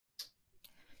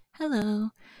Hello,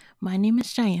 my name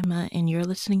is Jayema, and you're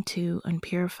listening to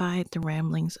Unpurified, the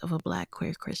Ramblings of a Black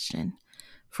Queer Christian.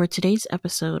 For today's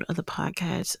episode of the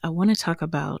podcast, I want to talk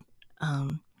about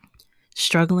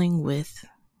struggling with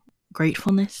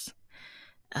gratefulness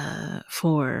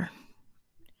for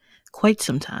quite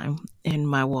some time. In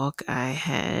my walk, I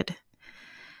had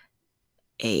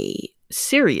a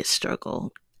serious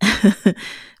struggle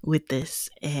with this,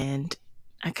 and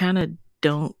I kind of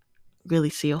don't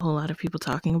really see a whole lot of people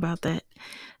talking about that.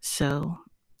 So,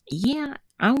 yeah,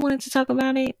 I wanted to talk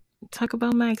about it, talk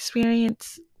about my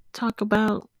experience, talk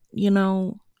about,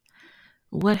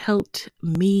 what helped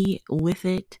me with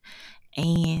it.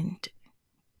 And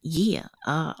yeah,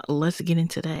 let's get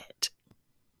into that.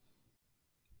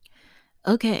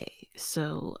 Okay,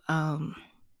 so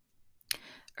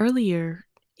earlier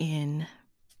in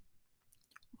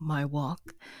my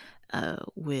walk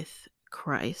with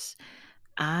Christ,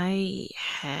 I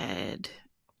had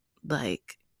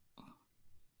like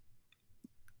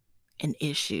an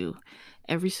issue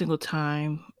every single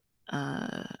time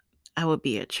I would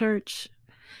be at church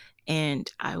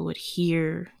and I would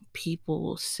hear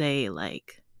people say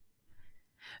like,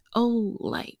 oh,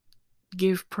 like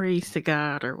give praise to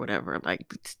God or whatever,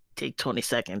 like take 20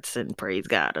 seconds and praise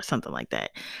God or something like that,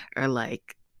 or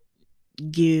like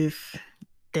give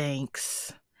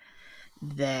thanks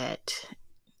that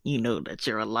that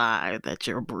you're alive, that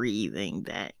you're breathing,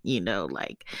 that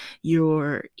like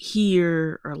you're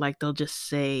here, or like they'll just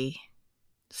say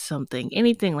something,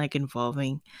 anything like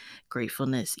involving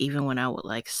gratefulness. Even when I would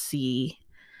like see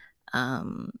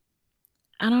um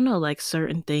I don't know, like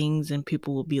certain things, and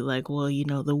people will be like, well,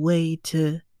 the way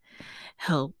to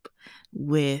help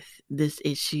with this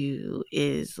issue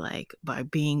is like by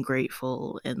being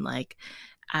grateful. And like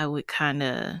I would kind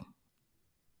of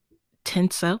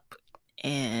tense up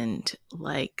and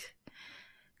like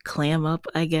clam up,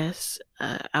 I guess.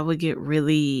 I would get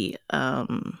really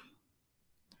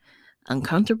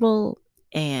uncomfortable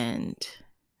and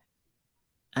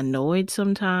annoyed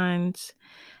sometimes.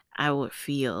 I would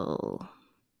feel,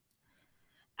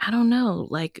 I don't know,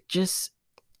 like just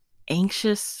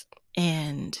anxious,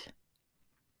 and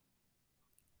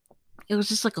it was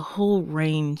just like a whole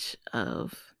range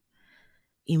of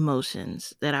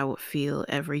emotions that I would feel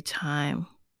every time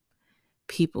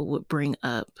people would bring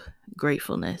up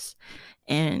gratefulness.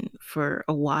 And for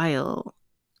a while,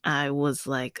 I was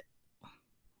like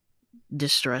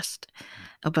distressed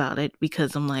about it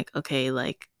because I'm like, okay,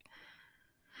 like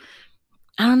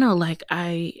I don't know, like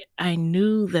I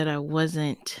knew that I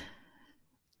wasn't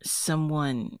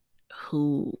someone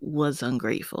who was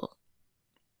ungrateful.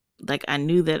 Like I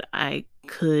knew that I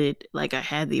could, like I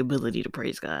had the ability to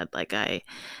praise God. Like I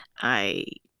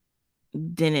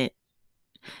didn't,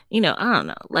 I don't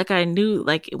know. Like I knew,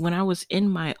 like when I was in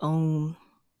my own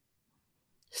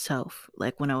self,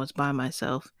 like when I was by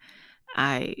myself,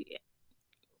 I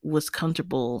was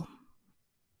comfortable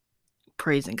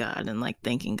praising God and like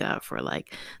thanking God for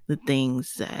like the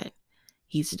things that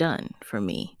he's done for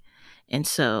me. And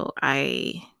so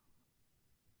I,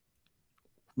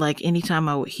 like anytime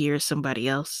I would hear somebody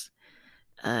else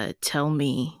tell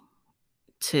me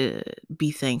to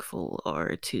be thankful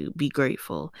or to be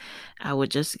grateful, I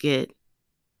would just get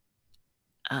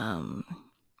um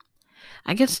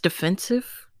I guess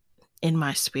defensive in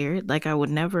my spirit. Like I would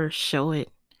never show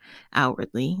it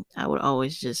outwardly. I would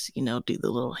always just, do the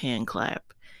little hand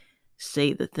clap,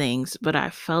 say the things, but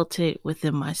I felt it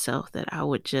within myself that I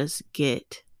would just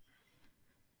get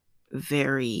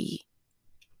very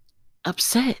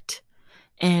upset,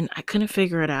 and I couldn't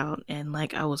figure it out. And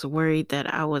like I was worried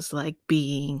that I was like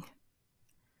being,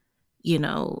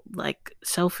 like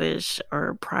selfish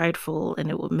or prideful, and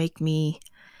it would make me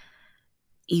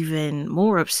even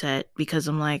more upset because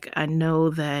I'm like, I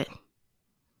know that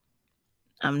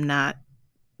I'm not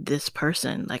this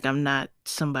person. Like I'm not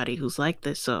somebody who's like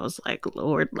this. So I was like,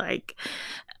 Lord, like,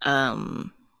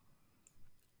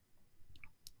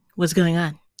 what's going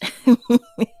on?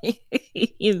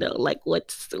 Like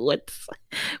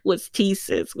what's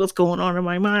thesis? What's going on in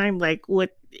my mind? Like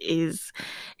what is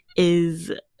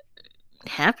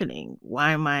happening?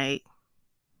 Why am I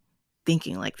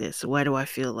thinking like this? Why do I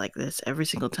feel like this every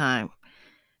single time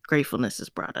gratefulness is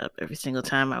brought up? Every single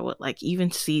time I would like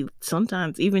even see,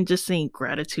 sometimes even just seeing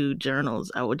gratitude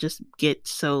journals, I would just get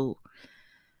so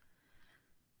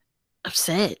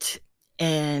upset.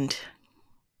 And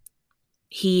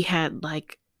he had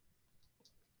like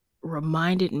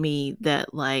reminded me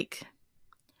that like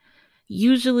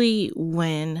usually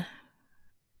when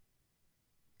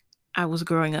I was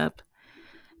growing up,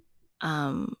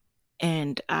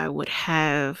 and I would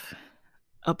have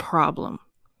a problem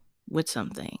with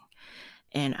something,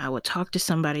 and I would talk to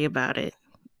somebody about it,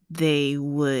 they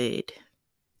would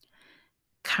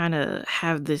kind of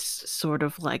have this sort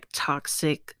of like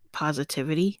toxic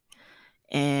positivity.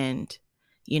 And,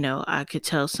 I could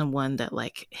tell someone that,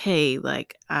 like, hey,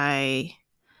 like, I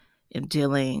am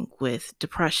dealing with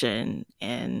depression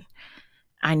and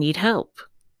I need help.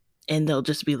 And they'll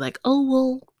just be like, oh,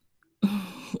 well,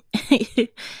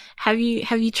 have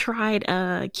you tried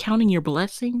counting your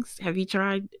blessings? Have you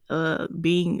tried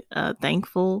being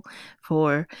thankful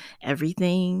for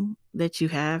everything that you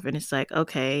have? And it's like,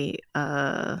 okay,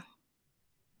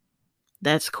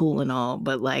 that's cool and all,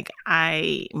 but like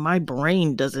my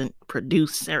brain doesn't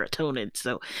produce serotonin,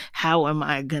 so how am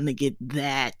I gonna get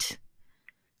that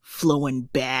flowing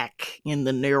back in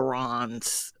the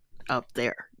neurons up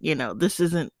there? This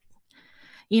isn't,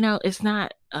 it's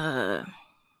not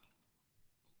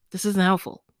this isn't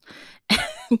helpful.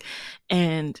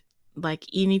 And like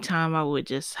anytime I would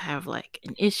just have like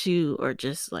an issue or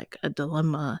just like a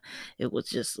dilemma, it was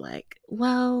just like,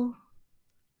 well,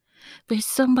 there's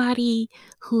somebody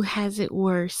who has it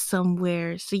worse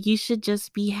somewhere, so you should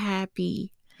just be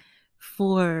happy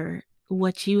for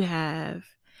what you have.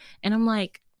 And I'm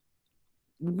like,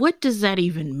 what does that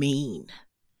even mean?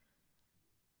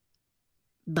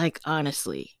 Like,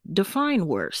 honestly, define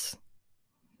worse.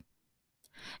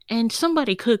 And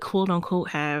somebody could, quote unquote,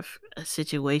 have a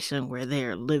situation where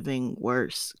they're living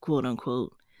worse, quote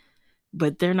unquote,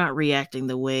 but they're not reacting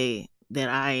the way that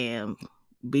I am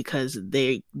because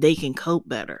they can cope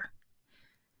better.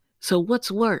 So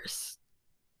what's worse?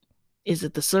 Is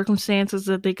it the circumstances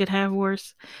that they could have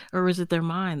worse, or is it their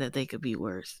mind that they could be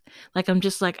worse? Like, I'm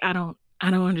just like, I don't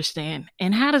understand.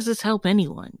 And how does this help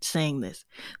anyone saying this?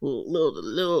 Well,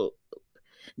 little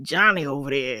Johnny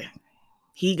over there,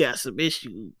 he got some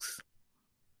issues.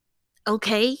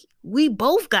 Okay, we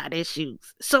both got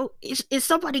issues. So is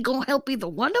somebody gonna help either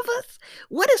one of us?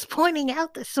 What is pointing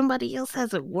out that somebody else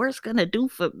has it worse gonna do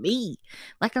for me?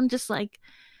 Like, I'm just like,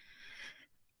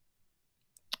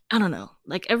 I don't know.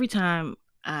 Like, every time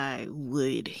I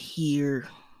would hear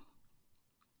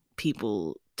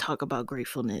people talk about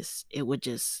gratefulness, it would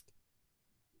just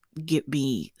get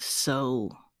me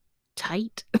so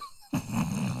tight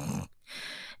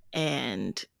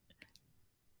and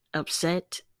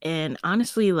upset. And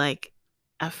honestly, like,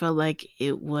 I felt like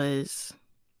it was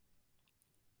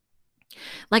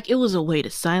a way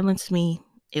to silence me.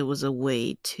 It was a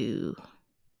way to,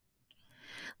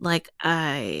 like,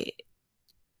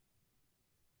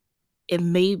 it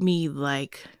made me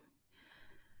like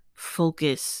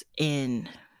focus in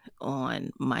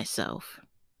on myself.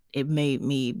 It made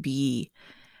me be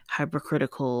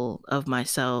hypercritical of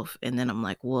myself. And then I'm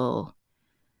like, well,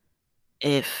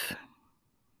 if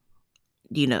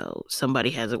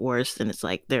somebody has it worse, then it's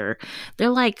like they're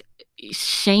like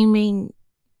shaming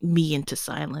me into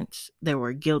silence. They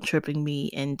were guilt tripping me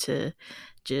into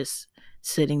just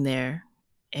sitting there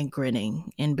and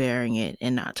grinning and bearing it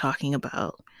and not talking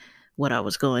about what I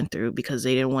was going through because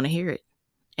they didn't want to hear it.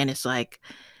 And it's like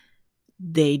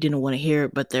they didn't want to hear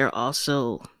it, but they're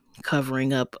also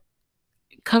covering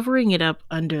it up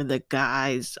under the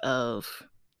guise of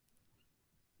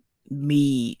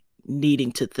me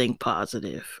needing to think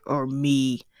positive or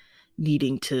me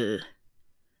needing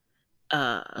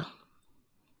uh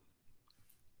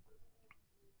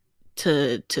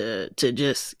to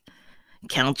just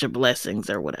count your blessings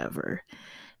or whatever.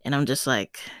 And I'm just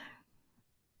like,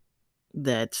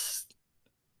 that's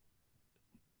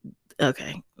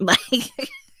okay. Like,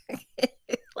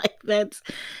 like that's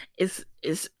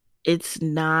it's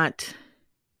not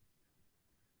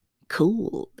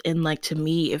cool. And like, to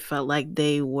me, it felt like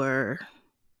they were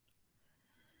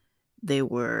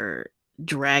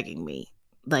dragging me.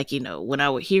 Like, when I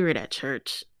would hear it at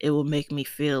church, it would make me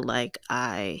feel like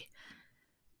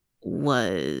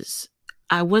was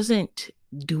I wasn't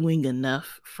doing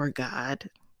enough for God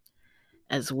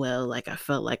as well. Like, I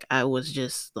felt like I was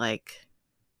just like,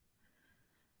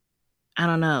 I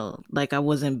don't know, like I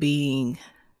wasn't being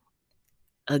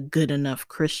a good enough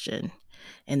Christian.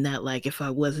 And that, like, if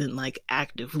I wasn't like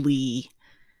actively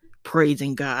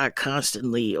praising God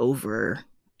constantly over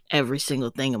every single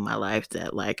thing in my life,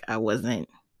 that like I wasn't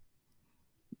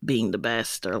being the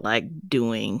best or like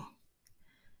doing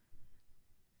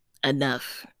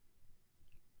enough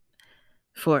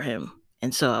for him.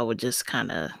 And so I would just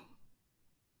kind of,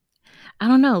 I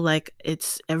don't know, like,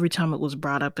 it's every time it was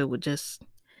brought up, it would just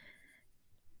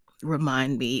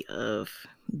remind me of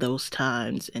those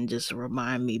times and just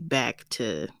remind me back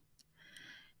to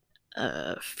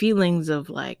feelings of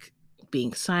like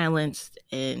being silenced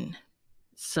and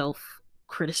self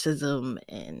criticism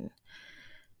and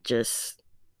just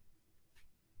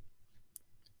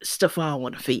stuff I don't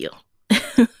want to feel.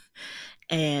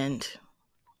 And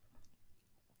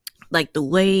like the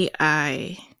way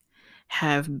I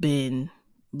have been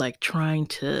like trying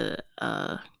to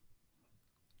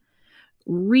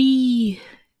re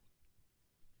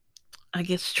I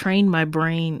guess train my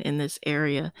brain in this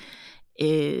area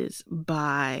is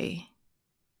by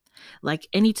like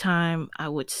anytime I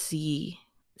would see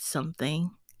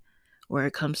something where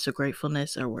it comes to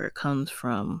gratefulness or where it comes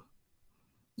from,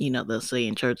 they'll say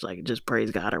in church, like just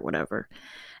praise God or whatever.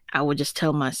 I would just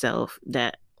tell myself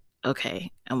that,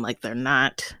 okay, I'm like, they're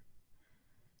not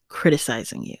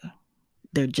criticizing you.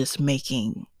 They're just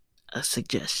making a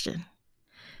suggestion.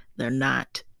 They're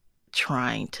not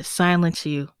trying to silence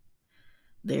you.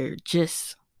 They're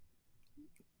just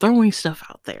throwing stuff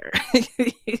out there.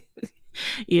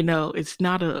 It's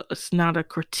not a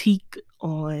critique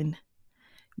on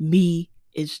me.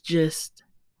 It's just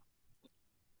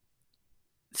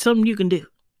something you can do,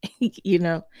 you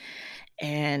know?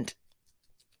 And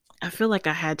I feel like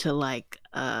I had to like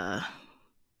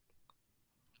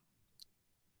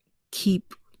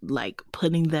keep like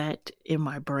putting that in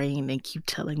my brain and keep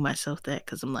telling myself that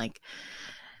cuz I'm like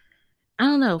I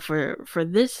don't know, for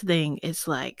this thing it's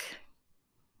like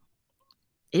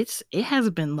it has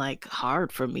been like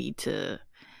hard for me to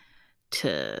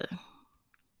to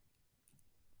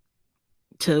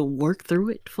work through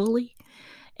it fully.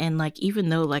 And like even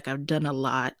though like I've done a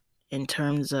lot in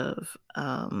terms of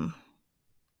uh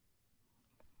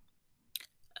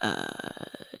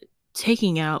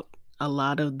taking out a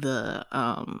lot of the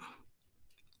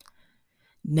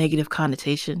negative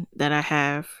connotation that I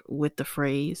have with the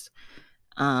phrase,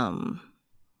 um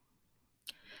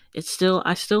I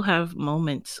still have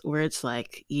moments where it's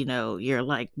like, you're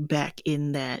like back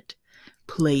in that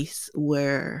place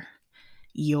where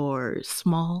you're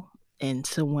small and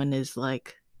someone is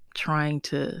like trying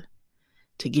to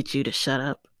get you to shut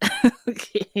up.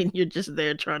 And you're just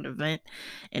there trying to vent,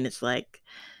 and it's like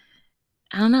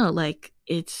I don't know, like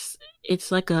it's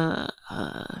like a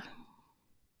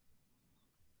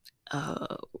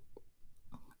a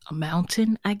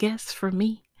mountain, I guess, for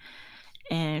me.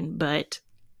 And but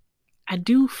I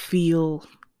do feel,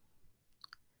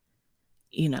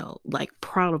 like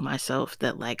proud of myself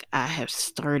that like I have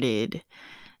started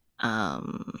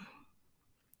um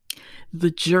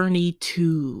the journey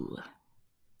to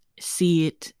see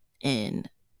it in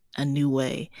a new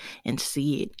way and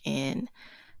see it in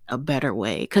a better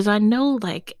way, cuz I know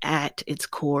like at its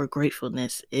core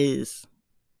gratefulness is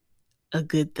a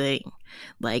good thing.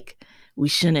 Like we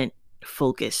shouldn't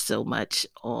focus so much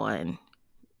on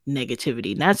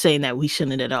negativity. Not saying that we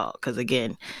shouldn't at all, because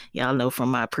again, y'all know from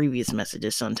my previous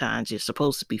messages, sometimes you're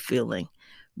supposed to be feeling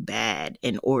bad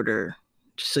in order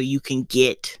so you can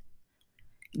get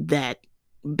that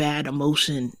bad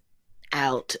emotion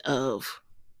out of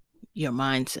your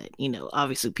mindset.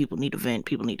 Obviously people need to vent,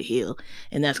 people need to heal,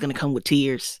 and that's going to come with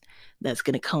tears. That's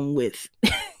going to come with,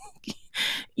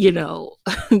 you know,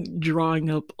 drawing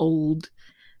up old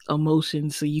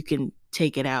emotions so you can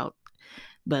take it out.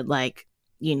 But like,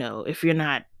 if you're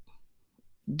not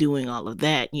doing all of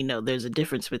that, there's a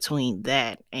difference between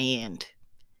that and,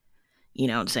 what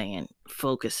I'm saying,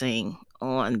 focusing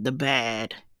on the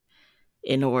bad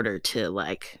in order to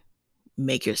like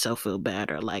make yourself feel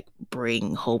bad or like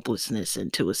bring hopelessness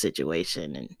into a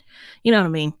situation, and you know what I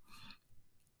mean?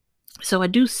 So I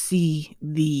do see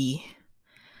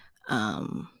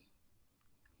um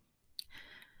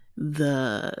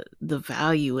the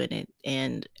value in it,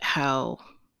 and how,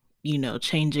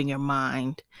 changing your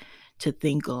mind to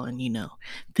think on,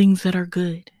 things that are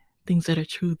good, things that are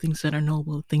true, things that are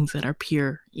noble, things that are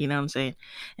pure, you know what I'm saying?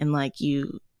 And like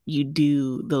you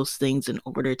do those things in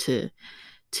order to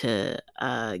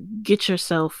get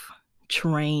yourself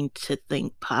trained to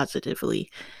think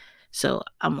positively. So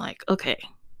I'm like, okay,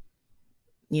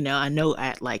 I know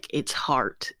at like its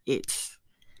heart, it's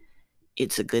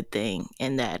a good thing,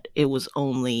 and that it was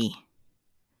only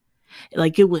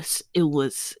like it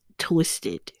was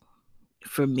twisted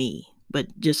for me.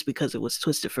 But just because it was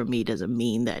twisted for me doesn't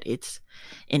mean that it's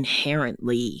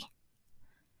inherently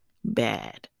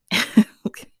bad.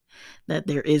 That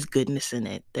there is goodness in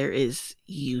it, there is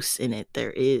use in it,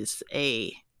 there is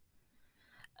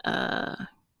uh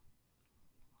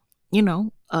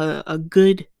a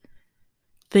good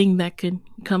thing that could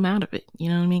come out of it, you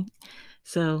know what I mean?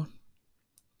 So,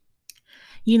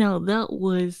 that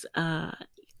was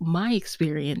my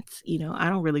experience. I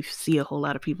don't really see a whole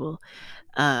lot of people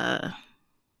uh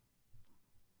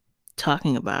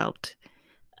talking about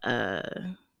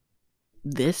uh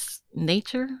this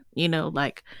nature,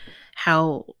 like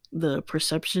how the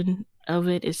perception of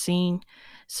it is seen.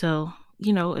 So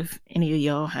if any of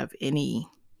y'all have any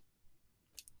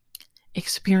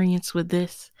experience with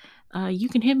this, you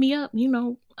can hit me up.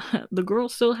 The girl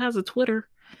still has a Twitter.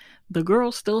 The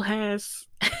girl still has,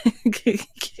 an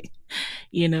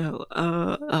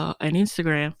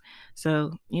Instagram.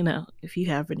 So, if you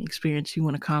have any experience you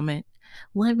want to comment,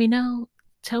 let me know.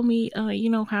 Tell me,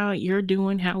 how you're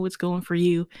doing, how it's going for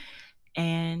you.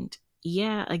 And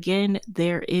yeah, again,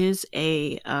 there is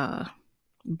a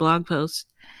blog post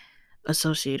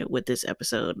associated with this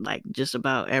episode. Like just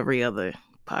about every other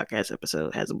podcast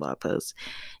episode has a blog post.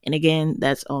 And again,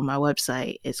 that's on my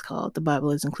website. It's called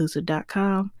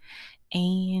thebiblesinclusive.com.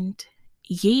 And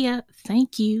yeah,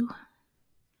 thank you.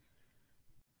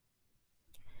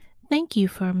 Thank you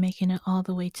for making it all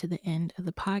the way to the end of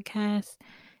the podcast.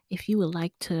 If you would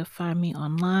like to find me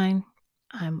online,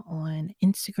 I'm on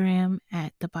Instagram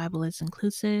at The Bible is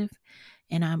Inclusive,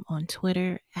 and I'm on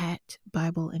Twitter at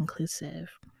Bible Inclusive.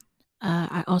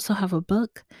 I also have a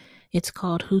book. It's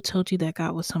called Who Told You That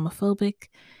God Was Homophobic?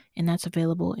 And that's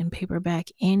available in paperback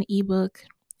and ebook.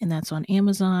 And that's on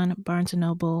Amazon, Barnes &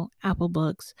 Noble, Apple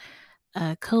Books,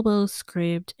 Kobo,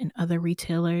 Scribd, and other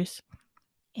retailers.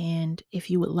 And if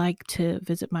you would like to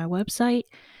visit my website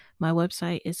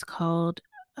is called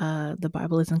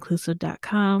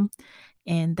thebiblesinclusive.com.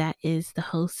 And that is the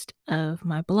host of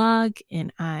my blog.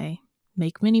 And I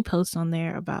make many posts on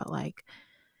there about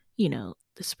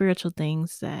the spiritual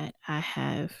things that I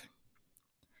have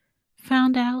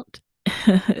found out.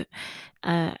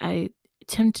 I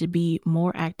tend to be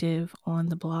more active on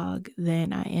the blog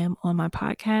than I am on my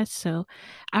podcast. So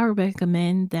I would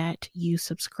recommend that you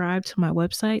subscribe to my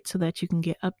website so that you can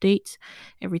get updates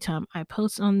every time I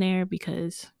post on there,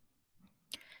 because,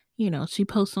 she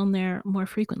posts on there more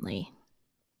frequently.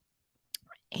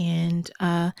 And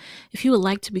if you would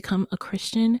like to become a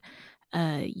Christian,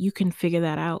 you can figure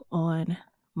that out on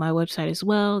my website as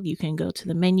well. You can go to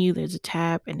the menu, there's a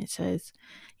tab, and it says,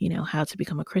 how to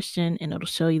become a Christian, and it'll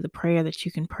show you the prayer that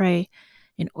you can pray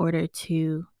in order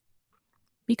to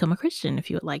become a Christian if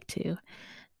you would like to.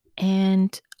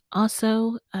 And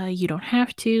also, you don't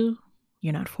have to,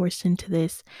 you're not forced into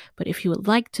this, but if you would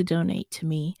like to donate to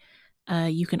me,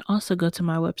 you can also go to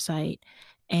my website,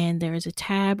 and there is a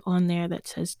tab on there that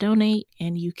says donate,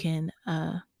 and you can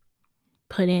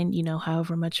put in,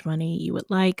 however much money you would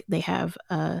like. They have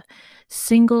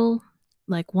single,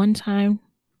 like one-time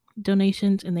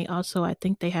donations, and they also, I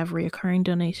think they have reoccurring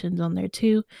donations on there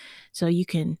too. So you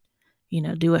can,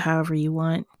 do it however you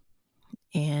want,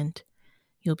 and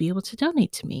you'll be able to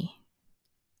donate to me.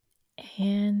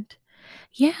 And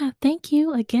yeah, thank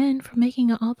you again for making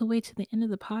it all the way to the end of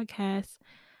the podcast,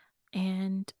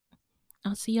 and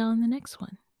I'll see y'all in the next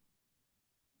one.